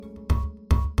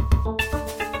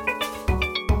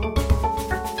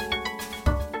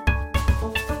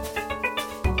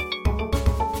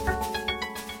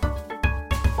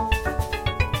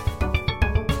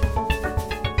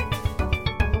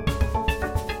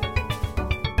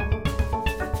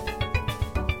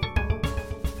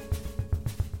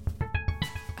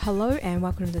Hello and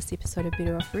welcome to this episode of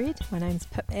Better Off Read. My name's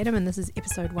Pip Adam and this is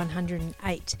episode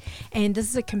 108. And this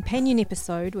is a companion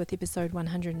episode with episode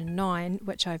 109,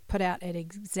 which I've put out at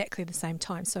exactly the same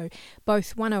time. So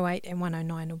both 108 and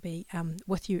 109 will be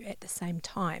with you at the same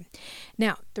time.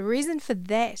 Now, the reason for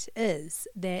that is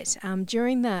that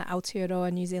during the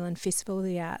Aotearoa New Zealand Festival of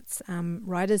the Arts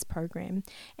Writers Program,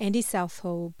 Andy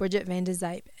Southall, Bridget van der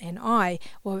Zape and I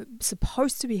were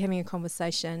supposed to be having a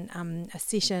conversation, a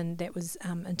session that was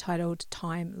entitled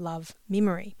Time, Love,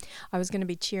 Memory. I was going to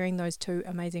be chairing those two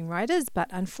amazing writers, but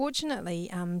unfortunately,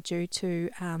 due to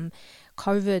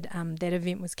COVID, that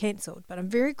event was cancelled. But I'm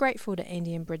very grateful to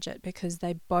Andy and Bridget because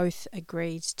they both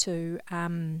agreed to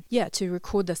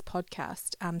record this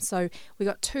podcast. So we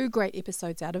got two great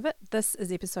episodes out of it. This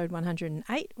is episode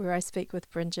 108, where I speak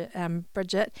with Bridget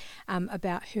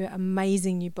about her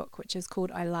amazing new book, which is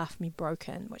called I Laugh Me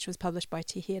Broken, which was published by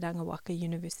Te Herangi Waka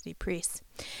University Press.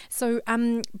 So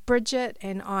Bridget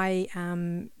and I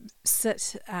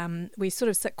sit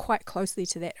quite closely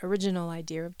to that original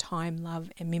idea of time, love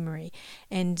and memory.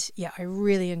 And yeah, I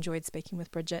really enjoyed speaking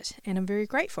with Bridget and I'm very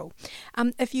grateful.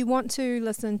 If you want to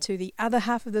listen to the other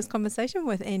half of this conversation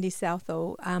with Andy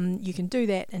Southall, you can do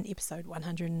that in episode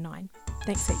 109.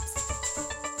 Thanks heaps.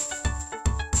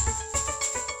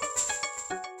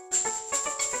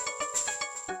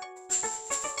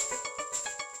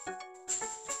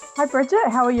 Hi Bridget,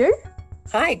 how are you?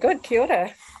 Hi, good, kia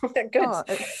ora. Good. Oh,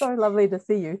 it's so lovely to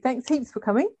see you. Thanks heaps for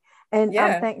coming. And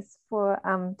thanks for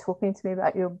talking to me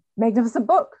about your magnificent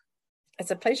book. It's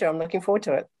a pleasure. I'm looking forward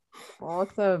to it.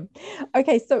 Awesome.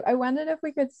 Okay, so I wondered if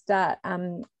we could start,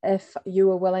 if you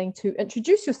were willing to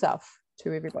introduce yourself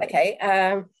to everybody.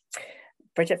 Okay,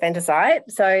 Bridget van der Zape.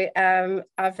 So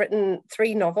I've written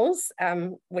 3 novels,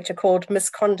 which are called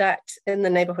Misconduct, In the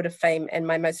Neighbourhood of Fame, and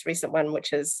my most recent one,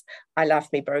 which is I Laugh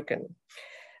Me Broken.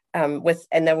 And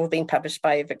they've all been published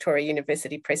by Victoria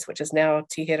University Press, which is now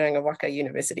Te Herangi Waka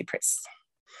University Press.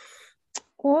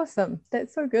 Awesome.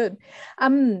 That's so good.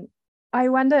 I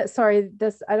wonder,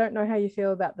 I don't know how you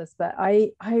feel about this, but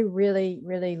I really,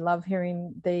 really love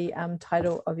hearing the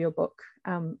title of your book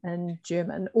in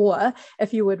German, or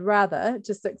if you would rather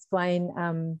just explain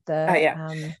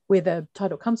where the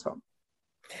title comes from.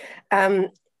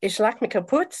 Ich lach mich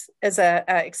kaputt is a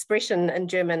expression in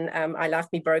German, I laugh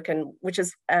me broken, which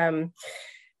is,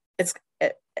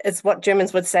 it's what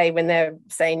Germans would say when they're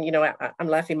saying, you know, I'm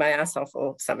laughing my ass off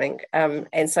or something.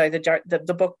 And so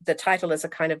the book, the title is a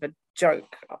kind of a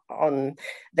joke on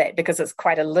that because it's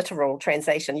quite a literal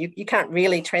translation. You can't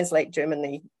really translate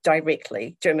German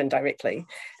directly.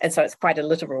 And so it's quite a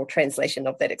literal translation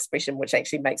of that expression, which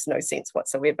actually makes no sense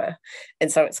whatsoever.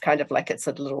 And so it's kind of like it's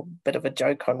a little bit of a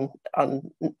joke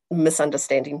on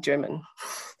misunderstanding German.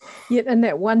 Yet in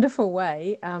that wonderful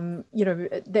way,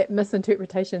 that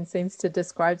misinterpretation seems to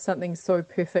describe something so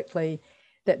perfectly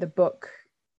that the book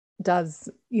does,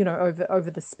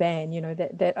 over the span,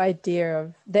 that idea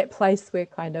of that place where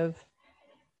kind of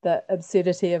the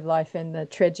absurdity of life and the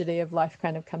tragedy of life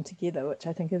kind of come together, which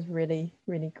I think is really,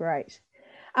 really great.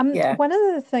 One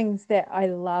of the things that I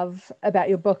love about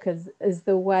your book is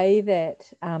the way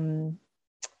that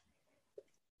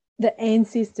the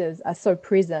ancestors are so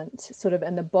present sort of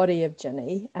in the body of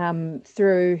Ginny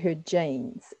through her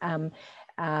genes.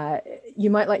 You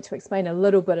might like to explain a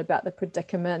little bit about the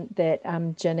predicament that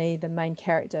Ginny, the main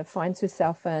character, finds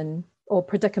herself in, or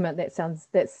predicament that sounds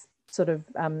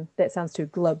too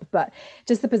glib, but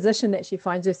just the position that she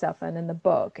finds herself in the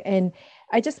book. And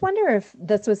I just wonder if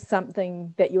this was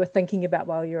something that you were thinking about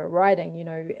while you were writing,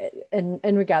 in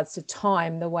regards to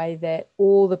time, the way that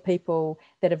all the people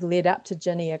that have led up to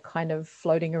Ginny are kind of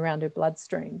floating around her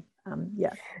bloodstream.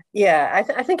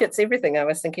 I think it's everything I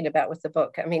was thinking about with the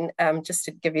book. I mean, just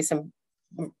to give you some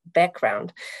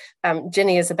background,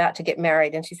 Ginny is about to get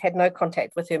married and she's had no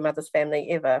contact with her mother's family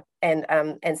ever, and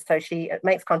so she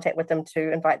makes contact with them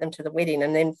to invite them to the wedding,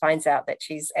 and then finds out that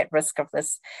she's at risk of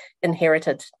this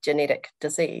inherited genetic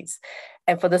disease.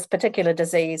 And for this particular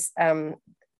disease,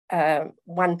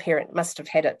 one parent must have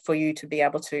had it for you to be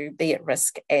able to be at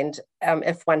risk, and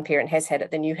if one parent has had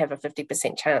it, then you have a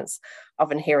 50% chance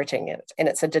of inheriting it. And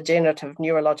it's a degenerative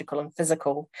neurological and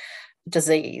physical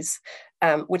disease,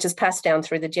 which is passed down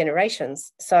through the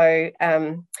generations. So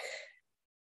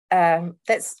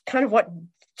that's kind of what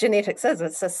genetics is.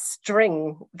 It's a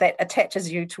string that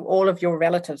attaches you to all of your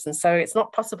relatives, and so it's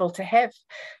not possible to have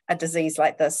a disease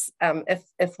like this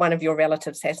if one of your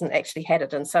relatives hasn't actually had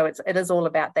it. And so it is all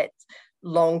about that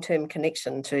long-term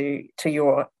connection to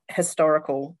your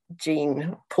historical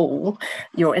gene pool,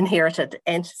 your inherited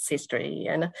ancestry.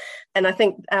 And I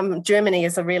think Germany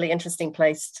is a really interesting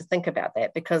place to think about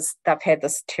that, because they've had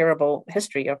this terrible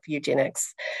history of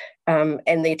eugenics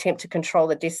and the attempt to control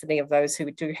the destiny of those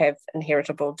who do have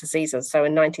inheritable diseases. So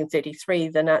in 1933,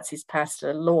 the Nazis passed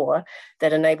a law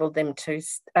that enabled them to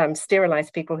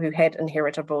sterilize people who had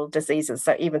inheritable diseases.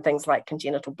 So even things like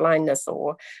congenital blindness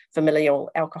or familial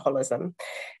alcoholism.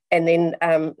 And then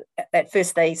at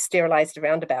first they sterilized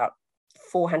around about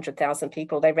 400,000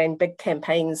 people. They ran big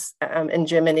campaigns in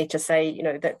Germany to say, you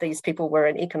know, that these people were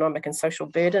an economic and social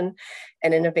burden.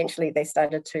 And then eventually they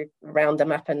started to round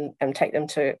them up and take them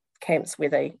to camps where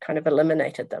they kind of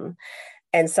eliminated them.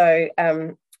 And so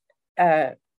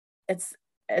it's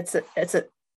an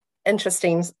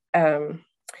interesting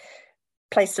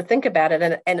place to think about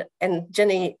it. And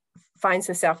Ginny finds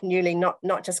herself newly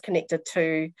not just connected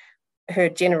to her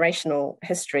generational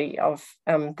history of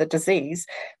the disease,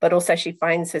 but also she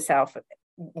finds herself,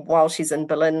 while she's in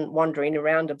Berlin, wandering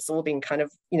around, absorbing kind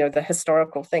of, you know, the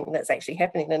historical thing that's actually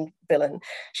happening in Berlin.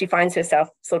 She finds herself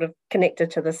sort of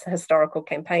connected to this historical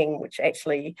campaign, which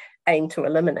actually aimed to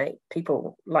eliminate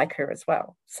people like her as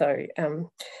well. So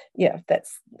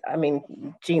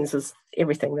genes is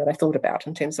everything that I thought about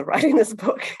in terms of writing this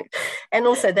book. And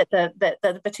also that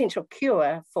the potential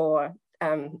cure for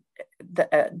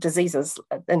diseases,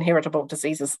 inheritable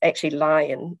diseases, actually lie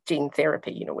in gene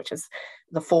therapy, you know, which is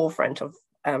the forefront of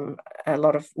a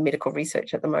lot of medical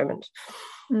research at the moment.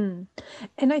 And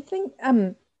I think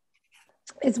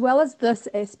as well as this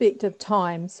aspect of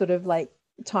time, sort of like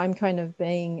time kind of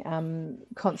being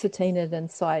concertinaed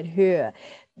inside her,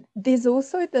 there's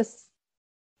also this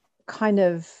kind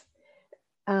of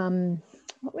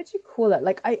what would you call it?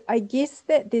 Like, I guess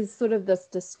that there's sort of this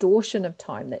distortion of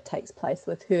time that takes place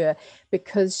with her,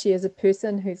 because she is a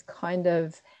person who's kind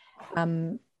of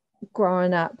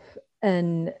grown up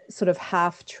in sort of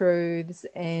half-truths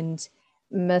and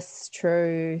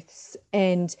mistruths.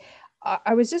 And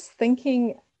I was just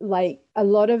thinking, like, a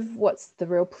lot of what's the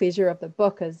real pleasure of the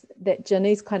book is that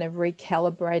Ginny's kind of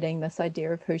recalibrating this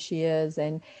idea of who she is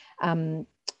and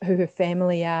who her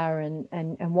family are and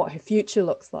what her future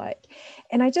looks like.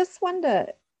 And I just wonder,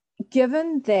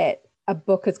 given that a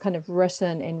book is kind of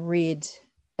written and read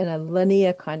in a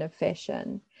linear kind of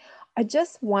fashion, I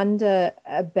just wonder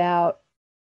about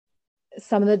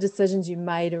some of the decisions you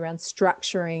made around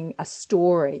structuring a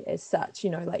story as such,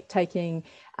 you know, like taking,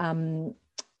 you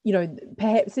know,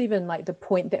 perhaps even like the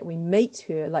point that we meet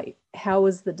her, like how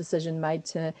was the decision made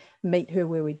to meet her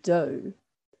where we do,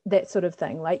 that sort of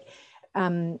thing. Like,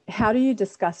 how do you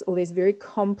discuss all these very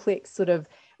complex sort of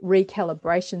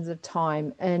recalibrations of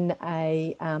time in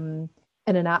an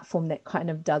art form that kind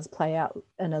of does play out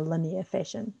in a linear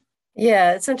fashion?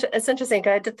 Yeah, it's interesting.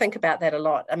 I did think about that a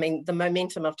lot. I mean, the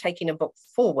momentum of taking a book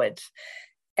forward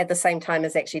at the same time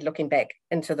as actually looking back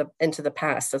into the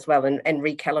past as well, and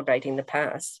recalibrating the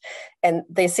past. And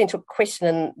the essential question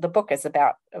in the book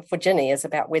for Ginny is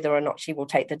about whether or not she will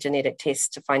take the genetic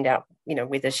test to find out, you know,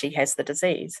 whether she has the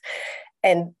disease.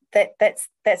 And that's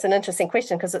an interesting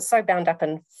question, because it's so bound up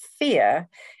in fear.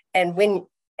 And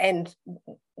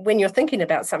when you're thinking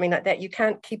about something like that, you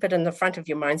can't keep it in the front of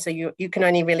your mind. So you can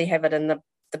only really have it in the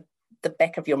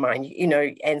back of your mind, you know.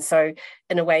 And so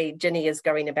in a way, Ginny is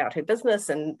going about her business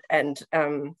and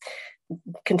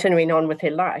continuing on with her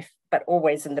life, but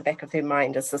always in the back of her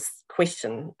mind is this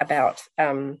question about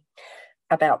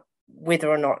whether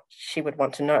or not she would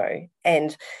want to know.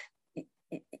 And,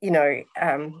 you know,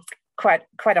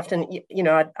 quite often, you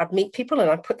know, I'd meet people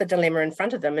and I'd put the dilemma in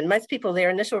front of them, and most people,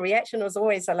 their initial reaction was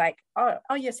always like, oh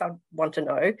yes, I want to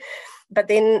know. But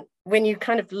then when you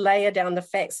kind of layer down the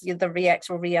facts, the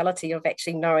actual reality of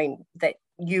actually knowing that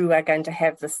you are going to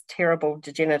have this terrible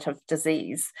degenerative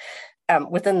disease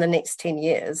within the next 10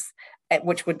 years,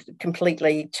 which would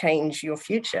completely change your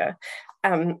future.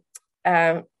 I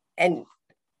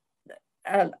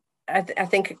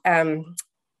think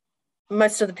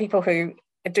most of the people who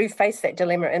do face that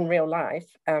dilemma in real life,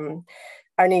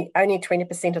 only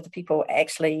 20% of the people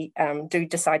actually do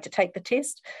decide to take the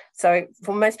test. So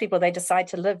for most people, they decide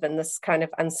to live in this kind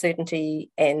of uncertainty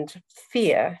and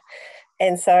fear.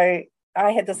 And so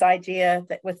I had this idea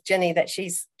that with Ginny, that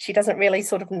she doesn't really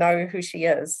sort of know who she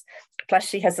is. Plus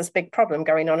she has this big problem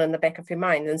going on in the back of her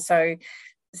mind.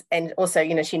 And also,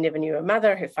 you know, she never knew her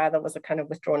mother. Her father was a kind of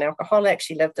withdrawn alcoholic.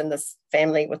 She lived in this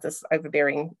family with this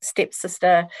overbearing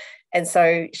stepsister. And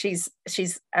so she's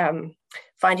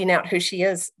finding out who she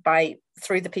is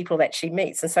through the people that she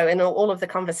meets. And so in all of the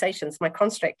conversations, my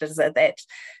construct is that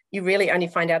you really only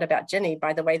find out about Ginny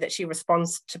by the way that she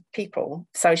responds to people.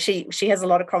 So she has a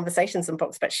lot of conversations in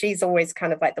books, but she's always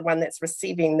kind of like the one that's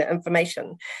receiving the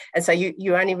information. And so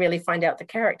you only really find out the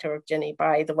character of Ginny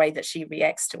by the way that she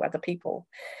reacts to other people.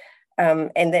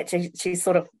 And that she's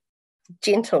sort of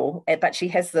gentle, but she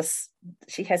has this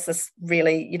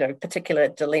really, particular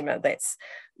dilemma that's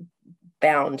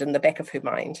bound in the back of her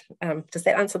mind. Does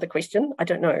that answer the question? I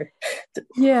don't know.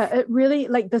 Yeah, it really,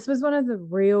 this was one of the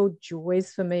real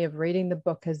joys for me of reading the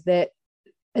book, is that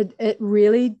it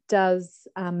really does,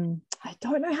 I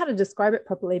don't know how to describe it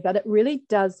properly, but it really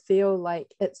does feel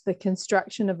like it's the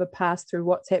construction of a past through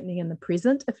what's happening in the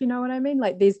present, if you know what I mean.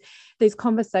 Like these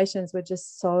conversations were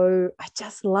just so, I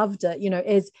just loved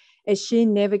it, as she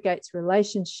navigates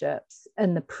relationships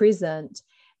in the present.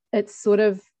 It's sort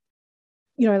of,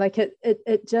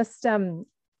 it just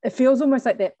it feels almost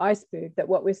like that iceberg, that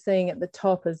what we're seeing at the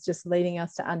top is just leading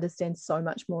us to understand so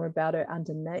much more about her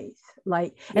underneath.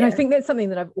 And I think that's something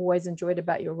that I've always enjoyed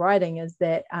about your writing, is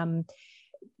that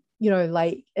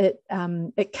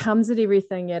it comes at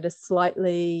everything at a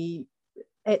slightly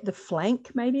at the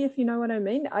flank, maybe, if you know what I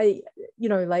mean. I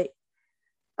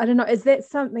don't know, is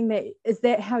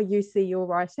that how you see your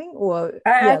writing, or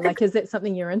is that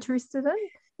something you're interested in?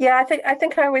 Yeah, I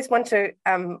think I always want to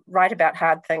write about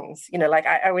hard things.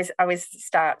 I always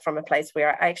start from a place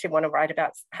where I actually want to write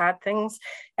about hard things,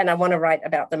 and I want to write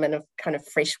about them in a kind of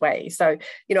fresh way. So,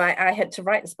 I had to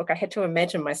write this book. I had to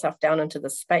imagine myself down into the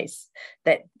space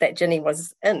that Ginny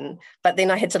was in, but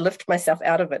then I had to lift myself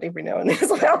out of it every now and then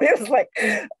as well. It was like,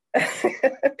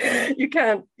 you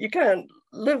can't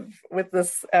live with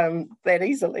this that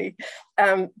easily.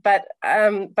 But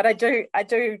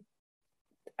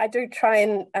I do try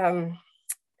and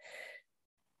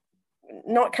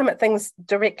not come at things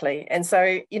directly, and so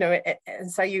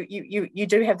you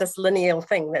do have this linear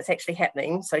thing that's actually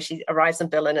happening. So she arrives in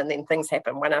Berlin, and then things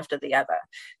happen one after the other.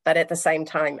 But at the same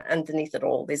time, underneath it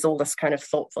all, there's all this kind of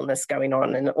thoughtfulness going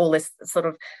on, and all this sort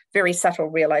of very subtle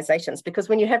realizations. Because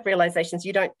when you have realizations,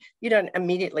 you don't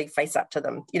immediately face up to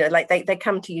them. They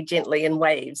come to you gently in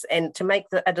waves. And to make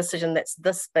a decision that's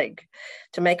this big,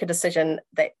 to make a decision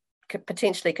that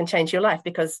potentially can change your life,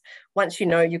 because once you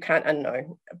know, you can't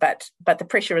unknow, but the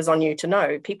pressure is on you to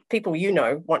know. People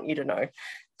want you to know,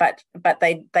 but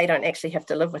they don't actually have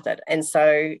to live with it. And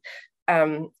so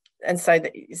it's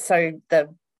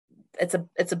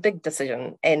a big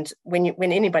decision, and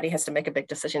when anybody has to make a big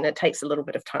decision, it takes a little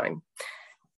bit of time.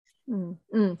 And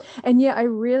I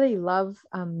really love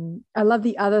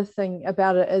the other thing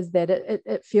about it is that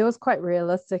it feels quite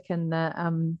realistic in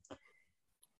the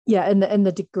in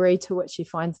the degree to which she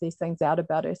finds these things out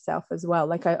about herself as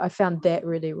well. I found that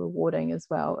really rewarding as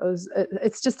well.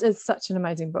 It's such an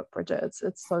amazing book, Bridget.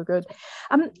 It's so good.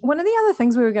 One of the other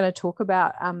things we were going to talk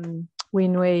about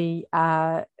when we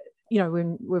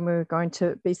when we were going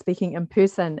to be speaking in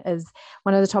person, is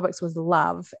one of the topics was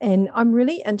love. And I'm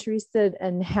really interested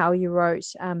in how you wrote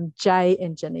Jay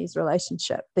and Ginny's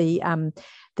relationship, the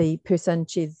person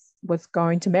she was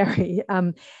going to marry.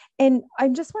 And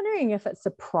I'm just wondering if it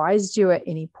surprised you at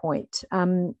any point.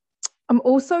 I'm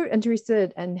also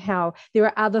interested in how there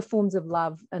are other forms of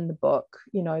love in the book,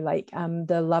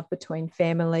 the love between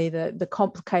family, the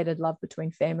complicated love between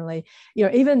family,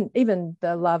 even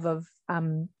the love of,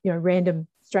 random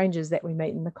strangers that we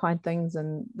meet, and the kind things,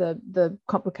 and the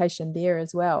complication there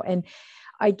as well. And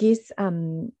I guess,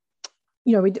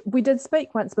 we did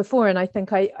speak once before, and I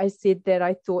think I said that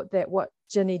I thought that what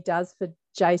Ginny does for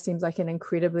Jay seems like an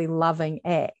incredibly loving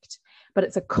act, but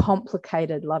it's a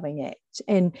complicated loving act.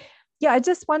 And I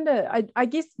just wonder, I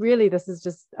guess really this is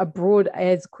just a broad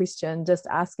as question, just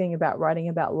asking about writing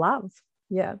about love.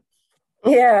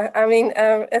 I mean,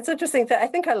 it's interesting that I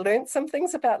think I learned some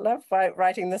things about love by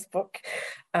writing this book,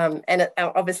 and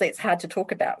obviously it's hard to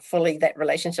talk about fully that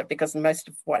relationship, because most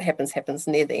of what happens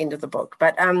near the end of the book,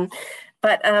 but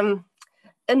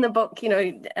in the book,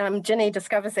 Ginny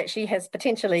discovers that she has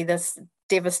potentially this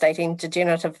devastating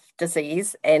degenerative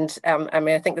disease, and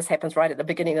I think this happens right at the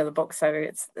beginning of the book, so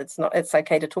it's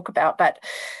okay to talk about. But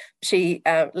she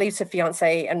leaves her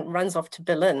fiance and runs off to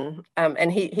Berlin,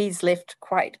 and he's left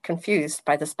quite confused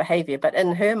by this behavior. But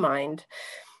in her mind,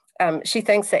 she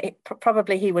thinks that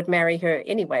probably he would marry her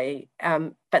anyway,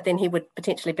 but then he would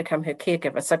potentially become her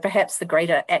caregiver. So perhaps the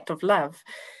greater act of love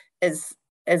is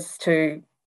to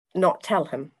not tell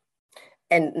him,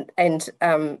 and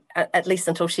at least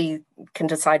until she can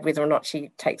decide whether or not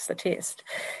she takes the test.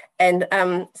 And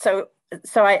so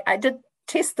I did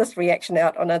test this reaction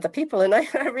out on other people. And I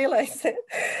realized that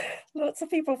lots of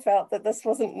people felt that this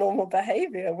wasn't normal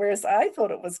behavior, whereas I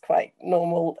thought it was quite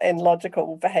normal and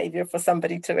logical behavior for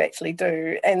somebody to actually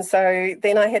do. And so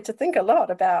then I had to think a lot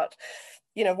about,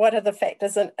 what are the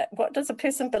factors and what does a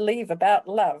person believe about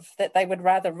love, that they would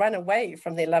rather run away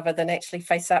from their lover than actually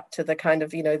face up to the kind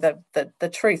of,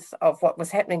 the truth of what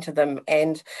was happening to them.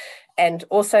 And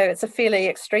also it's a fairly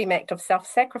extreme act of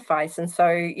self-sacrifice. And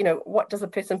so, what does a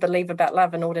person believe about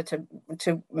love in order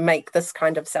to make this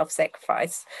kind of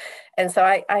self-sacrifice? And so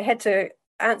I had to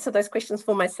answer those questions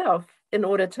for myself in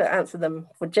order to answer them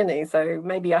for Ginny. So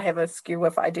maybe I have a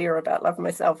skew-off idea about love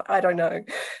myself. I don't know,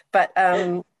 but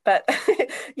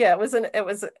yeah, it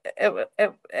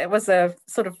was a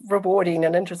sort of rewarding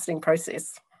and interesting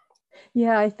process.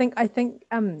 Yeah, I think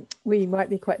we might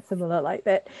be quite similar like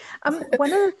that.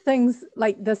 One of the things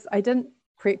like this, I didn't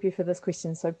prep you for this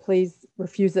question, so please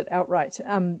refuse it outright.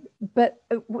 But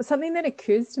something that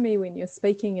occurs to me when you're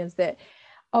speaking is that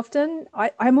often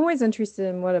I'm always interested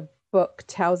in what a book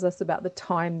tells us about the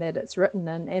time that it's written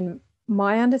in. And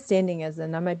my understanding is,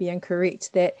 and I may be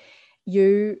incorrect, that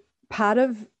part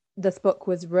of this book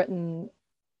was written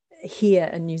here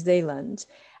in New Zealand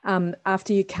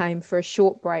after you came for a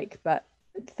short break, but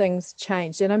things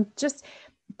changed. And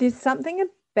there's something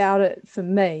about it for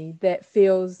me that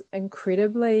feels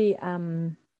incredibly, I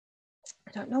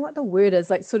don't know what the word is,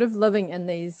 like sort of living in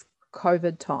these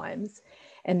COVID times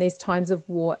and these times of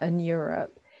war in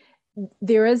Europe.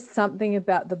 There is something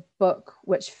about the book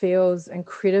which feels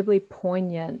incredibly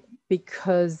poignant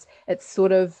because it's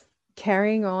sort of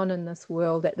carrying on in this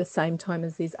world at the same time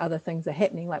as these other things are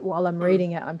happening. Like while I'm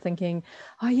reading it, I'm thinking,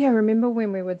 oh yeah, remember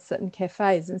when we would sit in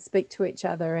cafes and speak to each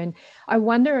other? And I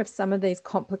wonder if some of these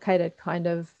complicated kind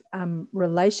of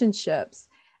relationships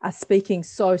are speaking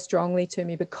so strongly to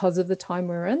me because of the time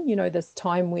we're in, this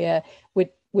time where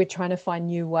we're trying to find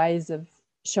new ways of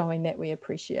showing that we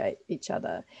appreciate each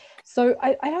other. So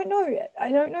I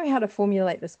don't know how to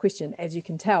formulate this question, as you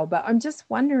can tell, but I'm just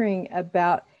wondering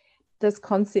about this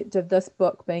concept of this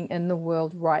book being in the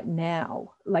world right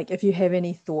now. Like if you have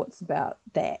any thoughts about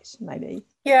that, maybe.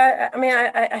 Yeah, I mean,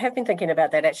 I have been thinking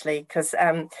about that actually, because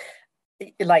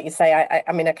like you say,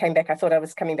 I came back, I thought I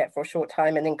was coming back for a short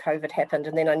time, and then COVID happened,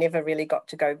 and then I never really got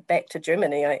to go back to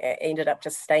Germany. I ended up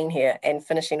just staying here and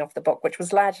finishing off the book, which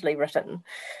was largely written,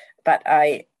 but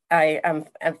I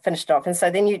finished off. And so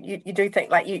then you do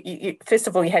think, like, you first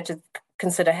of all, you had to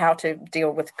consider how to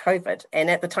deal with COVID. And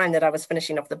at the time that I was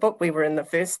finishing off the book, we were in the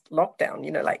first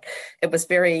lockdown, like it was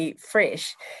very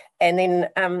fresh. And then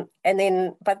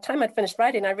by the time I'd finished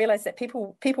writing, I realized that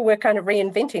people were kind of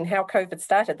reinventing how COVID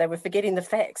started. They were forgetting the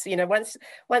facts.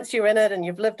 Once you're in it and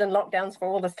you've lived in lockdowns for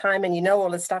all this time and you know all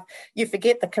this stuff, you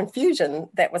forget the confusion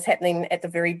that was happening at the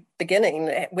very beginning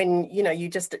when you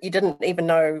didn't even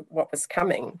know what was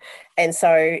coming. And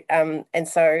so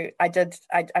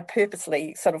I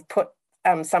purposely sort of put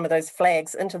some of those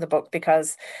flags into the book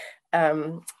because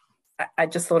I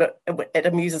just thought it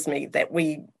amuses me that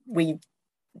we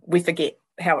forget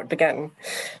how it began,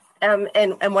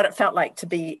 and what it felt like to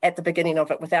be at the beginning of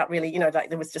it without really,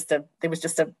 like there was just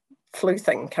a flu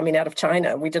thing coming out of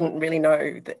China. We didn't really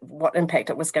know what impact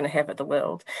it was going to have at the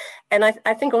world. And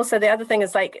I think also the other thing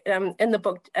is, like, in the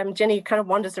book, Jenny kind of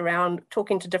wanders around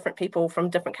talking to different people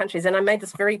from different countries, and I made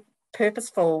this very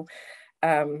purposeful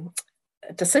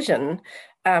decision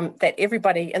that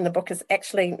everybody in the book is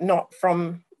actually not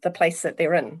from the place that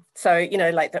they're in. So,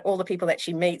 like all the people that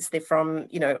she meets, they're from,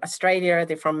 Australia,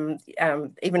 they're from,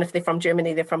 even if they're from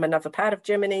Germany, they're from another part of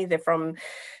Germany, they're from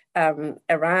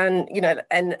Iran,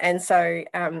 and so,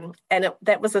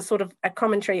 that was a sort of a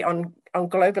commentary on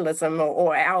globalism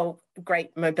or our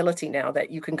great mobility now, that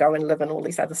you can go and live in all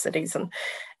these other cities.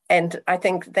 And I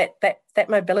think that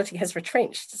mobility has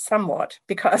retrenched somewhat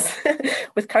because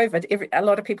with COVID, a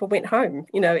lot of people went home,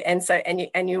 and so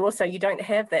you don't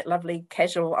have that lovely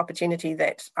casual opportunity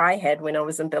that I had when I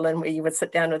was in Berlin, where you would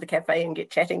sit down at a cafe and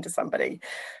get chatting to somebody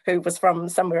who was from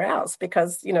somewhere else,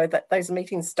 because that those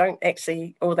meetings don't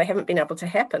actually, or they haven't been able to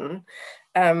happen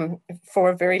for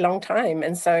a very long time.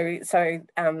 And so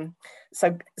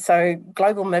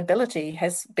global mobility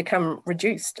has become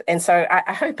reduced. And so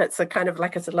I hope it's a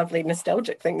lovely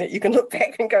nostalgic thing that you can look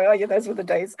back and go, oh yeah, those were the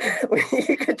days where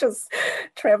you could just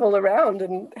travel around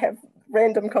and have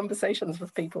random conversations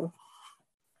with people.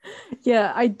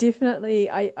 Yeah, I definitely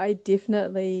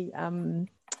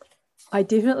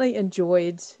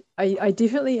enjoyed I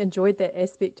definitely enjoyed that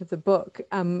aspect of the book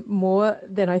more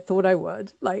than I thought I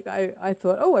would. Like I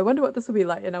thought, oh, I wonder what this will be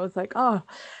like. And I was like, oh,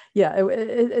 yeah,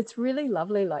 it's really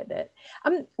lovely like that.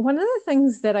 One of the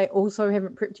things that I also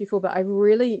haven't prepped you for, but I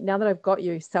really, now that I've got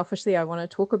you, selfishly, I want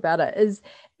to talk about it,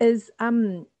 is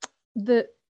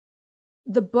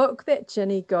the book that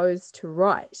Ginny goes to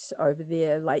write over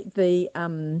there, like the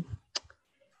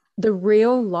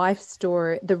real life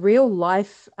story, the real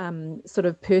life sort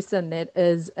of person that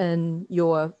is in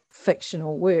your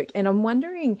fictional work. And I'm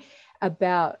wondering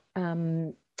about,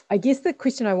 I guess the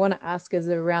question I want to ask is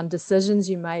around decisions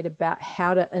you made about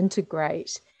how to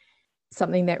integrate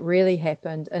something that really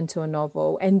happened into a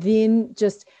novel, and then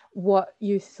just what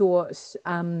you thought,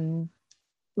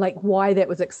 like why that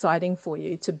was exciting for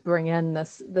you to bring in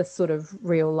this sort of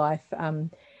real life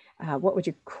what would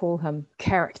you call him,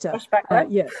 character?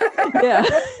 Yeah.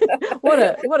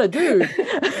 What a dude.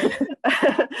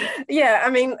 Yeah, I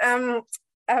mean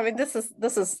this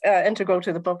is integral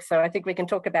to the book, so I think we can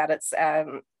talk about it.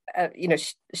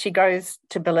 She goes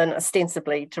to Berlin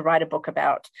ostensibly to write a book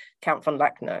about Count von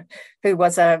Luckner, who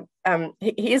was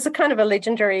he is a kind of a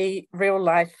legendary real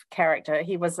life character.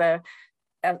 He was a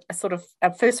sort of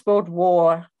a First World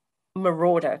War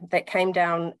marauder that came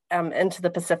down into the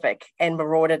Pacific and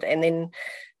marauded, and then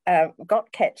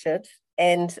got captured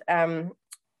and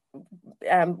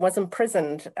was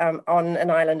imprisoned on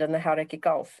an island in the Hauraki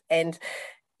Gulf. And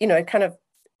kind of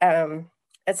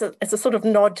it's a sort of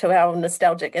nod to our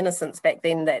nostalgic innocence back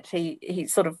then, that he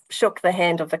sort of shook the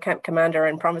hand of the camp commander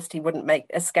and promised he wouldn't make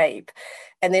escape,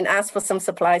 and then asked for some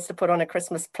supplies to put on a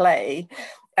Christmas play,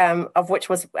 of which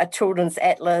was a children's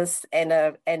atlas and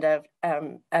a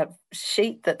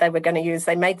sheet that they were going to use.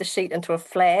 They made the sheet into a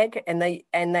flag, and they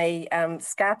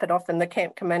scarpered off in the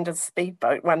camp commander's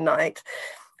speedboat one night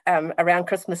around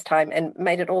Christmas time, and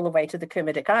made it all the way to the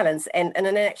Kermadec Islands. And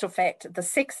in actual fact, the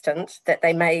sextant that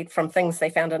they made from things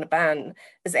they found in a barn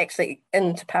is actually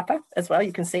in Te Papa as well.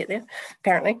 You can see it there,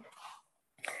 apparently.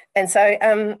 And so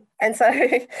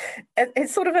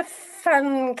it's sort of a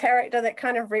fun character that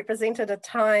kind of represented a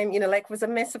time, was a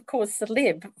massive cause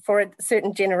célèbre for a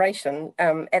certain generation.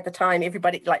 At the time,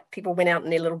 everybody, like people went out in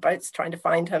their little boats trying to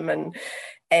find him,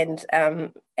 and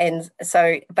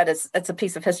so, but it's a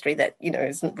piece of history that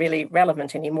isn't really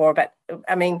relevant anymore. But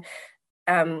I mean,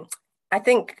 I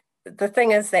think the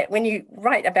thing is that when you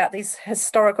write about these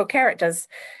historical characters,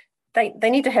 they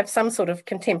need to have some sort of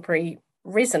contemporary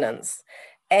resonance.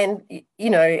 And,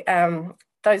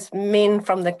 those men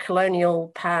from the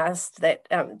colonial past that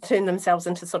turn themselves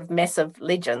into sort of massive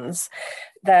legends,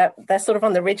 they're sort of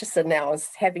on the register now as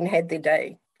having had their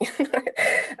day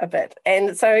a bit.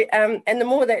 And so, and the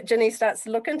more that Ginny starts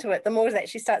to look into it, the more that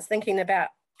she starts thinking about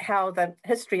how the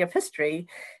history of history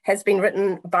has been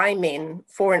written by men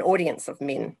for an audience of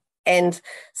men. And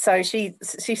so she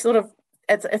sort of,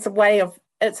 it's a way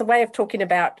of talking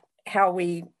about how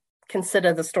we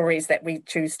consider the stories that we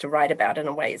choose to write about. In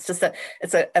a way, it's just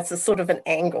it's a sort of an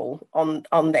angle on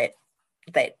that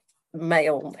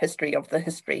male history of the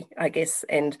history, I guess.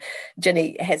 And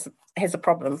Ginny has a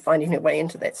problem finding her way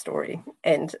into that story,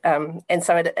 and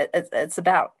so it's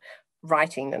about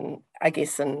writing, and I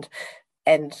guess and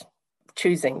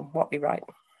choosing what we write.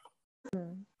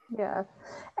 Yeah,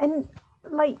 and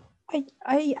like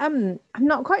I'm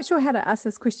not quite sure how to ask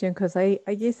this question, because I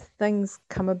guess things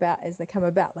come about as they come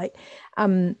about, like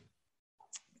but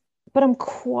I'm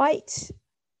quite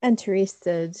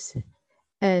interested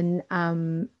in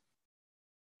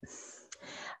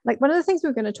like one of the things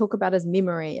we're going to talk about is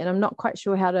memory, and I'm not quite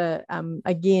sure how to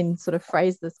again sort of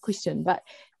phrase this question, but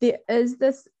there is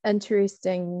this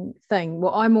interesting thing.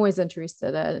 Well, I'm always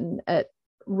interested in it,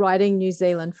 writing New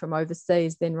Zealand from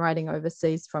overseas, then writing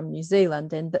overseas from New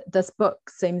Zealand, and this book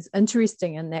seems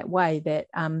interesting in that way, that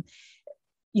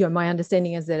my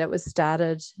understanding is that it was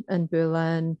started in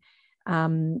Berlin,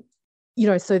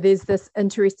 so there's this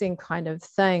interesting kind of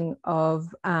thing of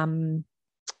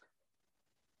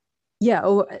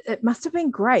it must have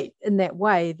been great in that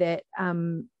way, that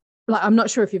like, I'm not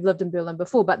sure if you've lived in Berlin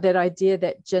before, but that idea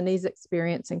that Ginny's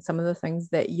experiencing some of the things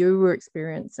that you were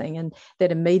experiencing, and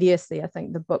that immediacy, I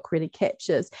think the book really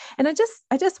captures. And I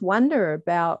just wonder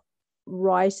about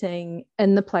writing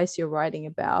in the place you're writing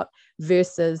about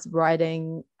versus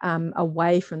writing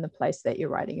away from the place that you're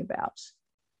writing about.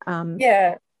 I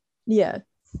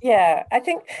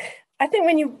think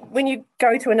when you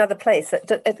go to another place,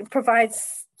 it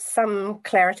provides some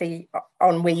clarity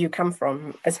on where you come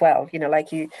from as well.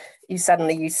 Like you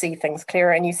suddenly you see things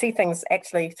clearer, and you see things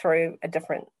actually through a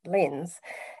different lens.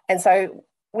 And so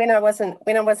when I was in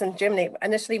Germany,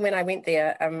 initially when I went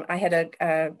there, I had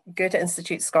a Goethe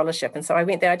Institute scholarship, and so I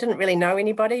went there. I didn't really know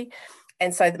anybody,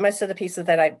 and so most of the people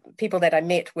that I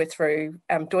met were through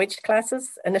Deutsch classes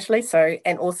initially. So,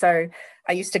 and also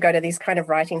I used to go to these kind of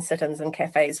writing sit-ins and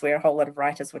cafes where a whole lot of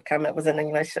writers would come. It was in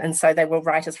English, and so they were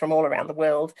writers from all around the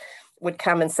world would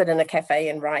come and sit in a cafe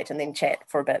and write and then chat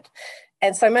for a bit.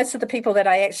 And so most of the people that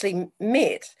I actually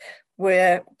met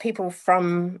were people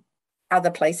from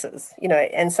other places, you know,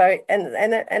 and so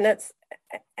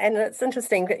it's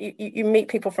interesting that you meet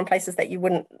people from places that you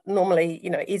wouldn't normally, you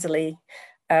know, easily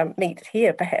meet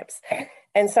here, perhaps.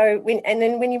 And so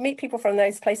when you meet people from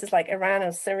those places like Iran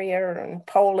and Syria and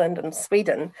Poland and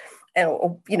Sweden, and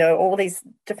or, you know, all these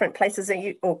different places,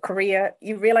 or Korea,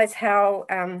 you realize how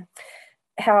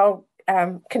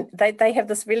they have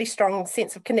this really strong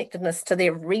sense of connectedness to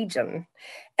their region,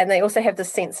 and they also have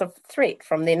this sense of threat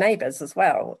from their neighbours as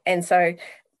well. And so,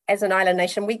 as an island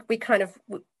nation, we kind of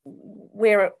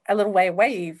we're a little way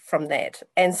away from that,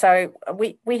 and so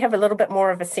we have a little bit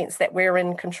more of a sense that we're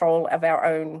in control of our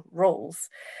own rules,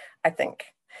 I think.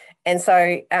 And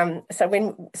so so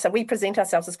we present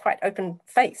ourselves as quite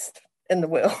open-faced in the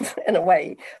world in a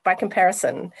way, by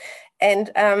comparison.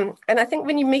 And I think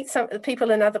when you meet some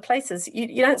people in other places,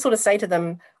 you don't sort of say to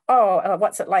them, oh,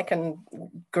 what's it like in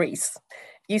Greece?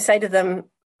 You say to them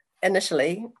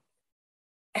initially,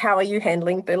 how are you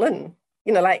handling Berlin?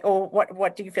 You know, like, or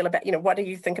what do you feel about, you know, what do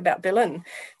you think about Berlin?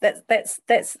 That's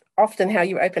often how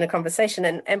you open a conversation.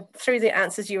 And through the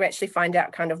answers, you actually find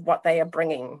out kind of what they are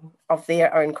bringing of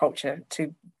their own culture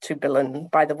to Berlin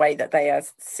by the way that they are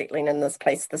settling in this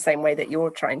place the same way that you're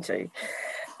trying to.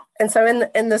 And so in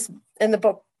the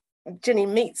book, Ginny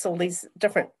meets all these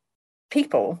different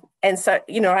people. And so,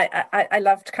 you know, I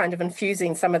loved kind of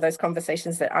infusing some of those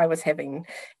conversations that I was having,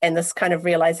 and this kind of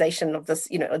realization of this,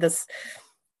 you know, this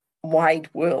wide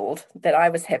world that I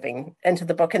was having into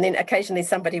the book. And then occasionally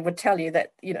somebody would tell you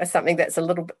that, you know, something that's a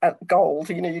little gold,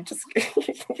 you know, you just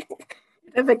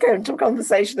have a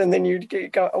conversation and then you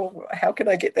go, oh, how can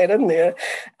I get that in there?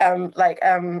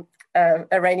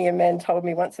 Iranian man told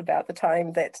me once about the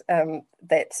time that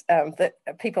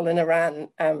people in Iran,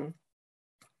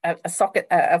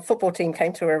 a football team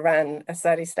came to Iran, a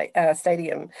Saudi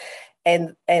stadium,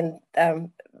 and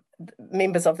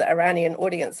members of the Iranian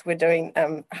audience were doing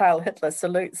Heil Hitler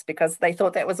salutes because they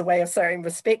thought that was a way of showing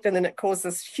respect, and then it caused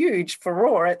this huge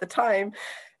furore at the time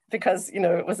because, you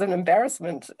know, it was an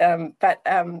embarrassment. But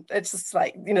it's just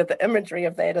like, you know, the imagery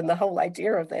of that and the whole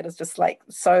idea of that is just like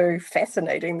so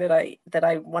fascinating that I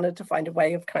wanted to find a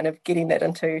way of kind of getting that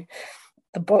into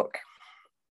the book.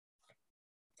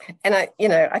 And I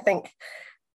think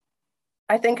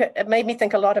it made me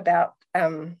think a lot about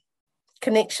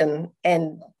connection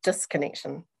and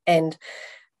disconnection. And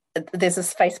there's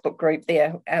this Facebook group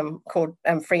there called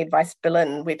Free Advice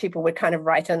Berlin, where people would kind of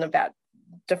write in about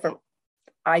different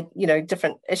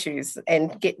issues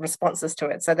and get responses to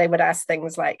it. So they would ask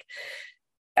things like,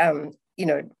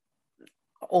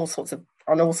 all sorts of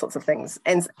things.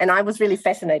 And I was really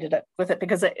fascinated with it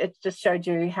because it just showed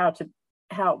you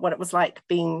what it was like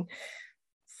being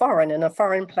foreign in a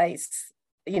foreign place,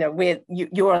 you know, where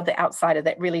you're the outsider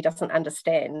that really doesn't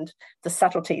understand the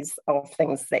subtleties of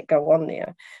things that go on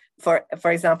there. For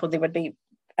example, there would be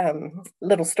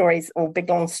little stories or big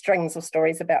long strings of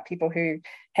stories about people who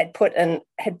had put a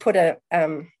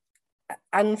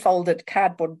unfolded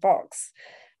cardboard box,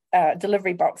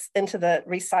 delivery box, into the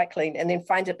recycling, and then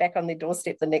find it back on their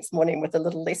doorstep the next morning with a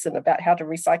little lesson about how to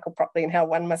recycle properly and how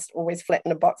one must always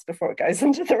flatten a box before it goes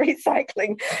into the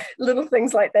recycling. Little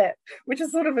things like that, which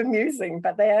is sort of amusing,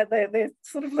 but they're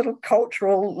sort of little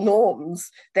cultural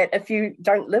norms that if you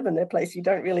don't live in their place, you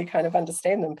don't really kind of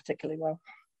understand them particularly well.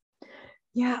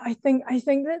 Yeah, I think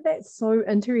that's so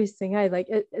interesting. Like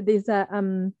there's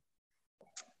a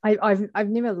I've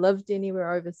never lived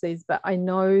anywhere overseas, but I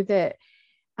know that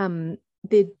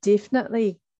there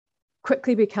definitely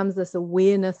quickly becomes this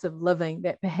awareness of living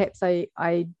that perhaps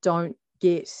I don't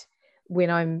get when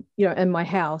I'm, you know, in my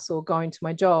house or going to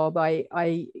my job. I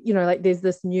you know, like there's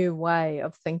this new way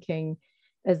of thinking,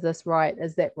 is this right?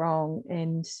 Is that wrong?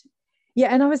 And yeah,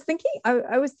 and I was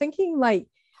thinking like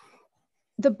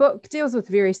the book deals with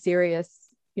very serious,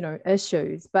 you know,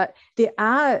 issues, but the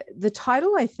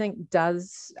title I think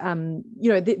does, you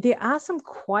know, there are some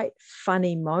quite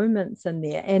funny moments in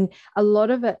there, and a lot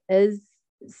of it is,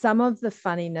 some of the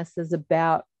funniness is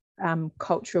about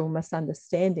cultural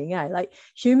misunderstanding. Like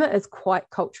humor is quite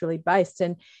culturally based.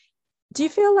 And do you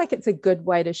feel like it's a good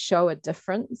way to show a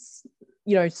difference,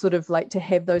 you know, sort of like to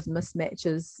have those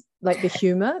mismatches like the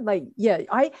humor. Like, yeah,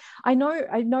 I know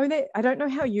that. I don't know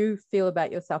how you feel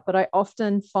about yourself, but I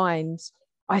often find,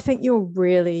 I think you're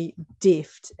really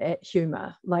deft at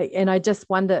humor. Like, and I just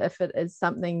wonder if it is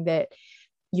something that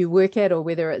you work at, or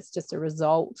whether it's just a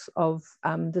result of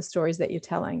the stories that you're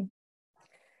telling.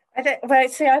 Well,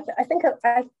 see, I think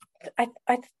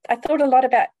I thought a lot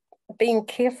about being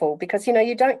careful, because you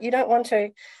don't want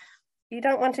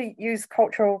to use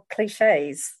cultural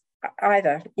cliches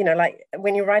either. Like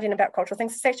when you're writing about cultural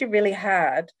things, it's actually really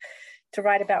hard to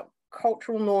write about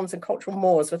cultural norms and cultural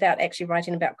mores without actually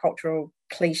writing about cultural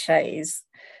cliches.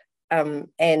 And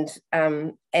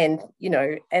I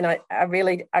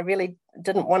really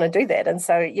didn't want to do that. And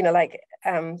so,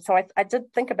 so I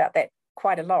did think about that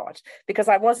quite a lot, because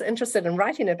I was interested in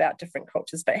writing about different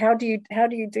cultures. But how do you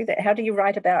do that? How do you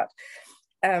write about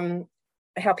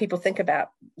how people think about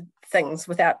things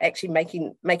without actually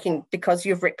making, because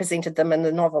you've represented them in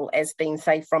the novel as being,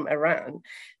 say, from Iran,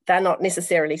 they're not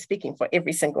necessarily speaking for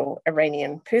every single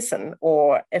Iranian person,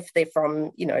 or if they're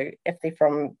from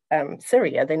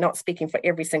Syria, they're not speaking for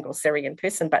every single Syrian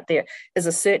person, but there is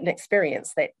a certain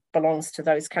experience that belongs to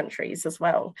those countries as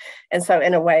well. And so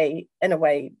in a way,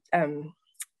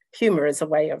 humor is a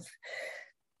way of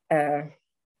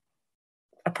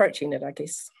approaching it, I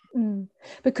guess.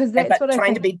 Because that's what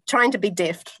trying to be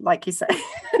deft, like you say.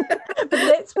 But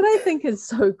that's what I think is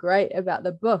so great about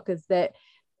the book, is that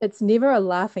it's never a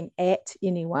laughing at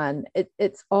anyone.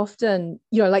 It's often,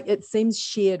 like, it seems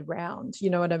shared round, you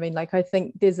know what I mean? Like, I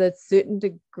think there's a certain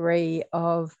degree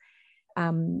of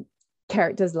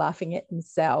characters laughing at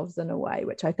themselves in a way,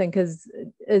 which I think is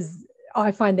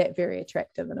I find that very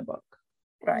attractive in a book.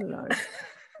 Right.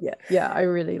 Yeah, I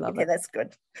really love it. That's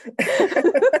good.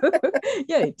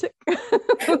 Yeah, tick.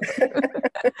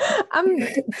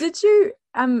 Did you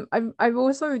I've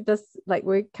also just, like,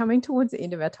 we're coming towards the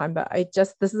end of our time, but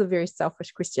this is a very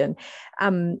selfish question.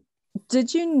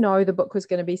 Did you know the book was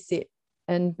going to be set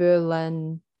in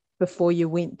Berlin before you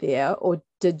went there, or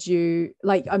did you,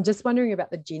 like, I'm just wondering about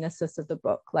the genesis of the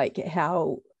book, like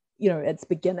how, its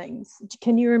beginnings.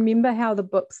 Can you remember how the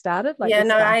book started? Like, yeah,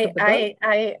 no,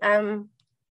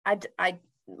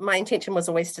 my intention was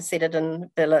always to set it in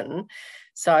Berlin,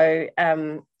 so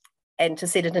and to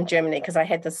set it in Germany, because I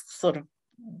had this sort of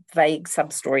vague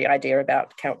sub-story idea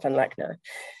about Count von Lachner,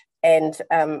 and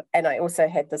I also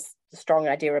had this strong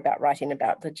idea about writing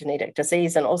about the genetic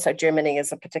disease, and also Germany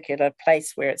is a particular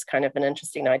place where it's kind of an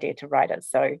interesting idea to write it.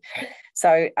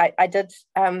 So I did,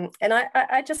 and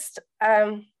I just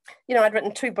I'd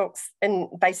written 2 books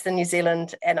based in New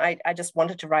Zealand, and I just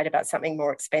wanted to write about something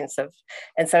more expansive.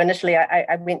 And so initially I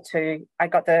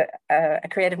got a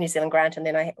Creative New Zealand grant, and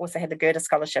then I also had the Goethe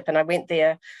Scholarship, and I went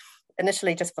there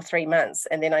initially just for 3 months,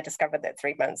 and then I discovered that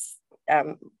 3 months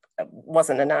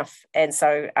wasn't enough, and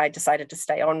so I decided to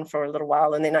stay on for a little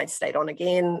while, and then I stayed on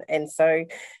again. And so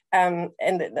and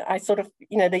I sort of,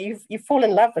 you fall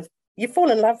in love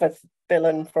with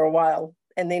Berlin for a while,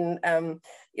 and then and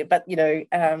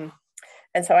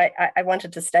so I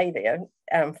wanted to stay there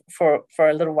for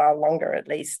a little while longer at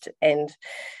least. And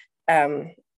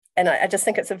I just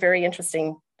think it's a very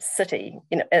interesting city,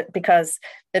 because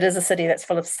it is a city that's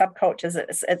full of subcultures.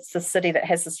 It's a city that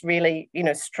has this really,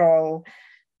 strong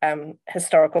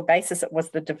historical basis. It was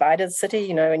the divided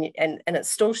city, and it's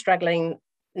still struggling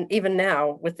even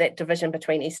now with that division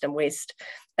between East and West.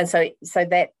 And so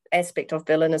that aspect of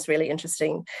Berlin is really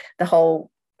interesting.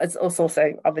 It's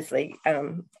also obviously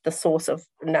the source of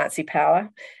Nazi power.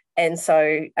 And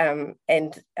so a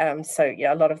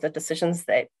lot of the decisions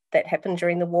that happened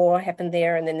during the war happened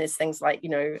there. And then there's things like,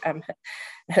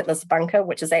 Hitler's bunker,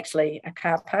 which is actually a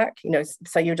car park,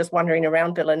 so you're just wandering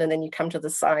around Berlin, and then you come to the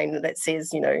sign that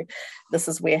says, this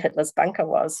is where Hitler's bunker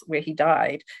was, where he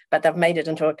died. But they've made it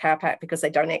into a car park because they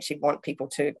don't actually want people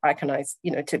to iconize,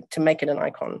 to make it an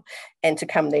icon, and to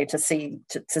come there to see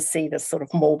this sort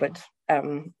of morbid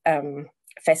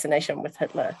fascination with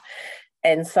Hitler.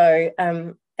 And so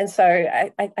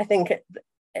I think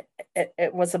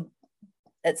it was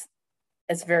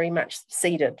it's very much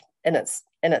seeded in its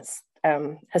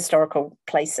historical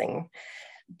placing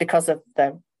because of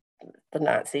the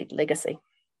Nazi legacy,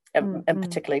 and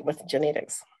particularly with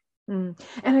genetics. And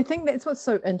I think that's what's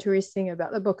so interesting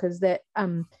about the book, is that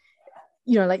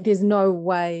like, there's no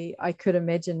way I could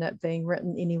imagine it being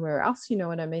written anywhere else, you know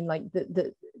what I mean? Like,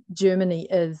 the Germany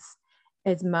is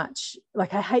as much,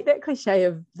 like, I hate that cliche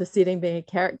of the setting being a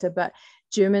character, but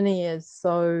Germany is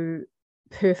so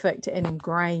perfect and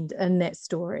ingrained in that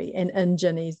story and in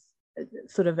Ginny's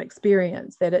sort of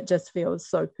experience that it just feels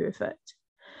so perfect.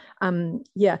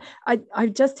 I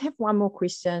just have one more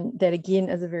question that, again,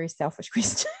 is a very selfish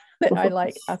question. that I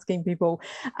like asking people.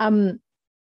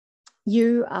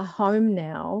 You are home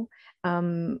now.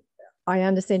 I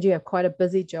understand you have quite a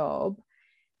busy job.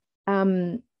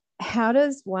 How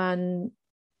does one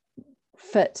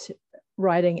fit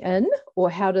writing in, or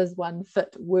how does one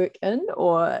fit work in,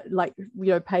 or like,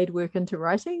 paid work into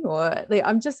writing? Or like,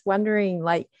 I'm just wondering,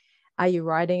 like, are you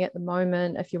writing at the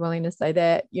moment, if you're willing to say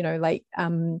that?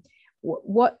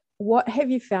 What have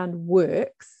you found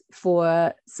works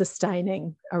for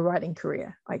sustaining a writing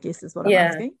career, I guess is what I'm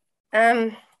asking.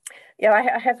 I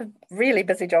have a really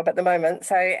busy job at the moment.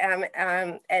 So,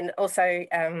 and also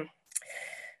I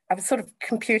was sort of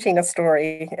computing a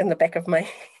story in the back of my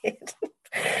head.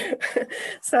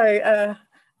 So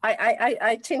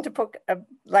I tend to book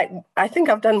I think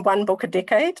I've done one book a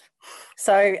decade.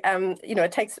 So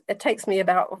it takes me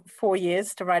about 4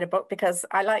 years to write a book, because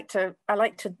I like to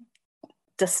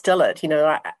distill it.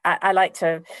 I like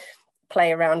to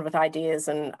play around with ideas,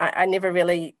 and I never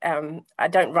really I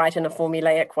don't write in a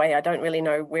formulaic way. I don't really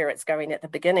know where it's going at the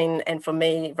beginning, and for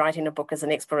me, writing a book is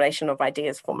an exploration of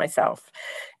ideas for myself,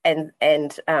 and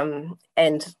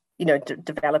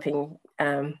developing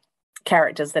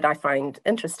characters that I find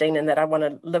interesting and that I want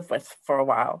to live with for a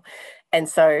while. And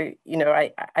so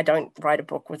I don't write a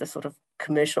book with a sort of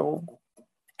commercial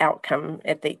outcome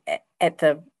at the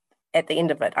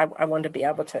end of it. I want to be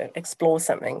able to explore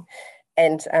something.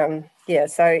 And so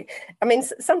I mean,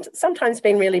 sometimes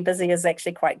being really busy is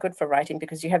actually quite good for writing,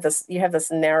 because you have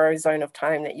this narrow zone of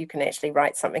time that you can actually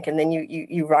write something, and then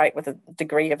you write with a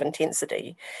degree of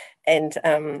intensity, and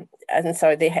so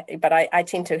but I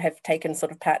tend to have taken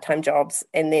sort of part-time jobs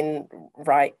and then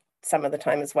write some of the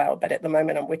time as well. But at the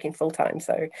moment I'm working full-time,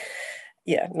 so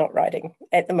not writing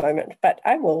at the moment, but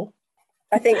I will.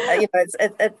 I think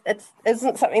it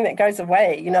isn't something that goes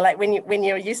away. Like when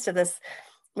you're used to this.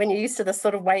 When you're used to this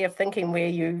sort of way of thinking, where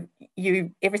you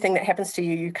everything that happens to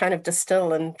you kind of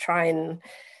distill and try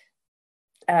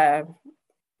and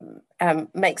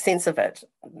make sense of it,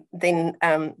 then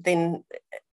at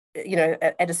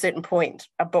a certain point,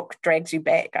 a book drags you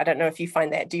back. I don't know if you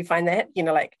find that. Do you find that?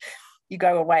 Like you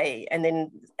go away, and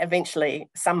then eventually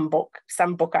some book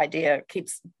idea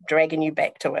keeps dragging you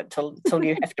back to it till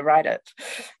you have to write it.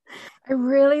 I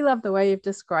really love the way you've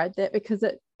described that, because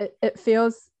it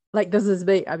feels like this is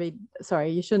me. I mean, sorry,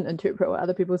 you shouldn't interpret what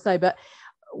other people say, but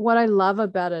what I love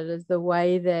about it is the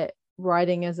way that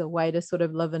writing is a way to sort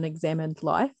of live an examined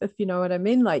life, if you know what I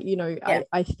mean. Like,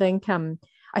 I think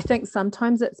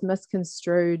sometimes it's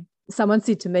misconstrued. Someone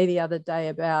said to me the other day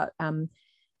about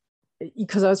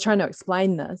because I was trying to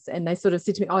explain this, and they sort of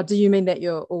said to me, "Oh, do you mean that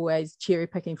you're always cherry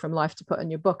picking from life to put in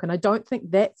your book?" And I don't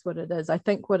think that's what it is. I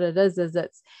think what it is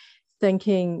it's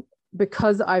thinking,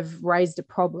 because I've raised a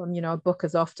problem, a book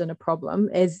is often a problem,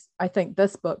 as I think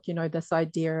this book, this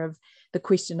idea of the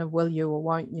question of will you or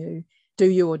won't you, do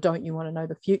you or don't you want to know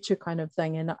the future kind of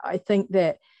thing. And I think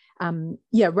that,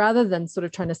 rather than sort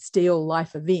of trying to steal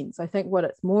life events, I think what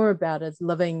it's more about is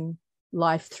living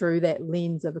life through that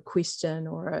lens of a question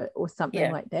or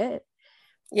something like that.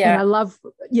 Yeah. And I love,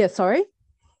 sorry.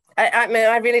 I mean,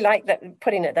 I really like that,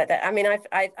 putting it that. I mean, I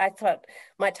thought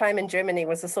my time in Germany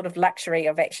was a sort of luxury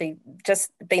of actually just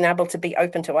being able to be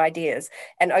open to ideas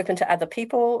and open to other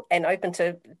people and open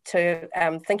to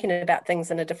thinking about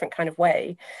things in a different kind of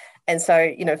way. And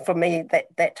so, for me,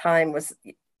 that time was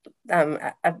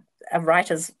a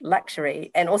writer's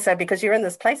luxury, and also because you're in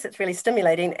this place that's really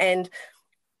stimulating, and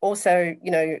also,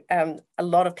 a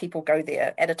lot of people go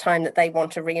there at a time that they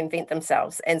want to reinvent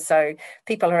themselves, and so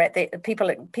people go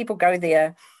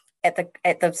there at the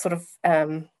sort of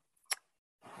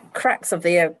crux of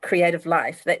their creative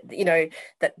life. That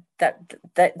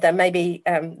maybe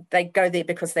they go there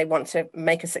because they want to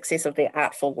make a success of their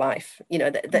artful life.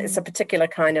 It's a particular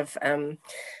kind of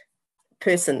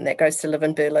person that goes to live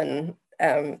in Berlin,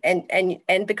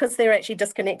 and because they're actually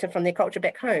disconnected from their culture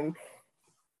back home.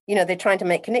 They're trying to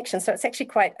make connections. So it's actually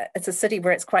it's a city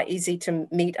where it's quite easy to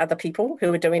meet other people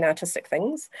who are doing artistic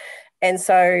things. And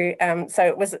so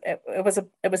it was a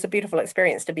beautiful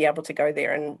experience to be able to go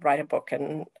there and write a book.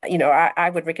 And, I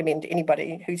would recommend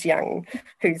anybody who's young,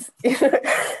 who's,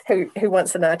 who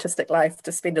wants an artistic life,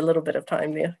 to spend a little bit of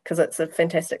time there, because it's a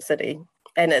fantastic city.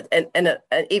 And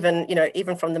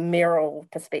even from the mayoral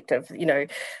perspective,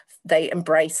 they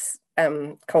embrace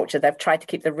culture. They've tried to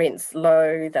keep the rents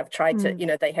low. They've tried to,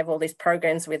 they have all these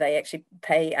programs where they actually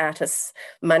pay artists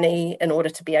money in order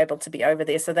to be able to be over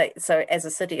there. So as a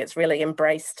city, it's really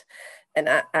embraced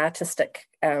an artistic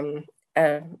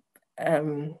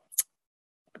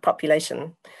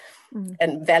population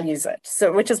and values it.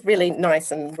 So, which is really nice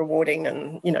and rewarding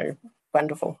and,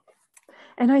 wonderful.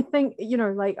 And I think,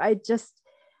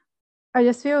 I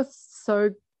just feel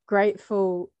so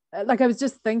grateful. Like I was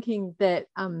just thinking that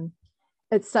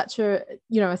it's such a,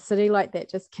 a city like that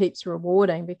just keeps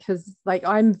rewarding, because like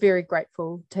I'm very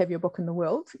grateful to have your book in the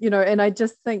world, and I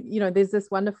just think, there's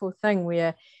this wonderful thing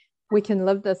where we can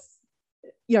live this,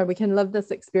 we can live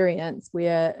this experience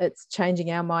where it's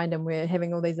changing our mind and we're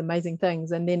having all these amazing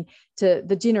things. And then to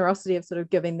the generosity of sort of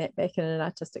giving that back in an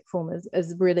artistic form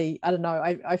is really, I don't know,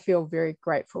 I feel very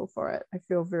grateful for it. I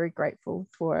feel very grateful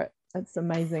for it. It's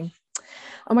amazing.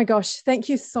 Oh my gosh, thank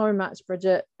you so much,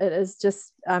 Bridget. It is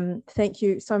just, thank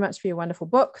you so much for your wonderful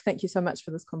book. Thank you so much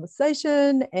for this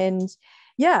conversation. And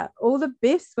yeah, all the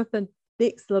best with the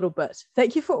next little bit.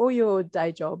 Thank you for all your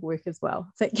day job work as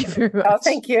well. Thank you very much. Oh,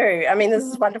 thank you. I mean, this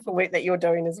is wonderful work that you're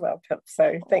doing as well, Pip.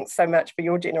 So thanks so much for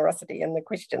your generosity and the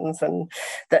questions and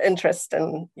the interest.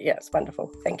 And yeah, it's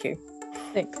wonderful. Thank you.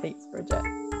 Thanks,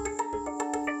 Bridget.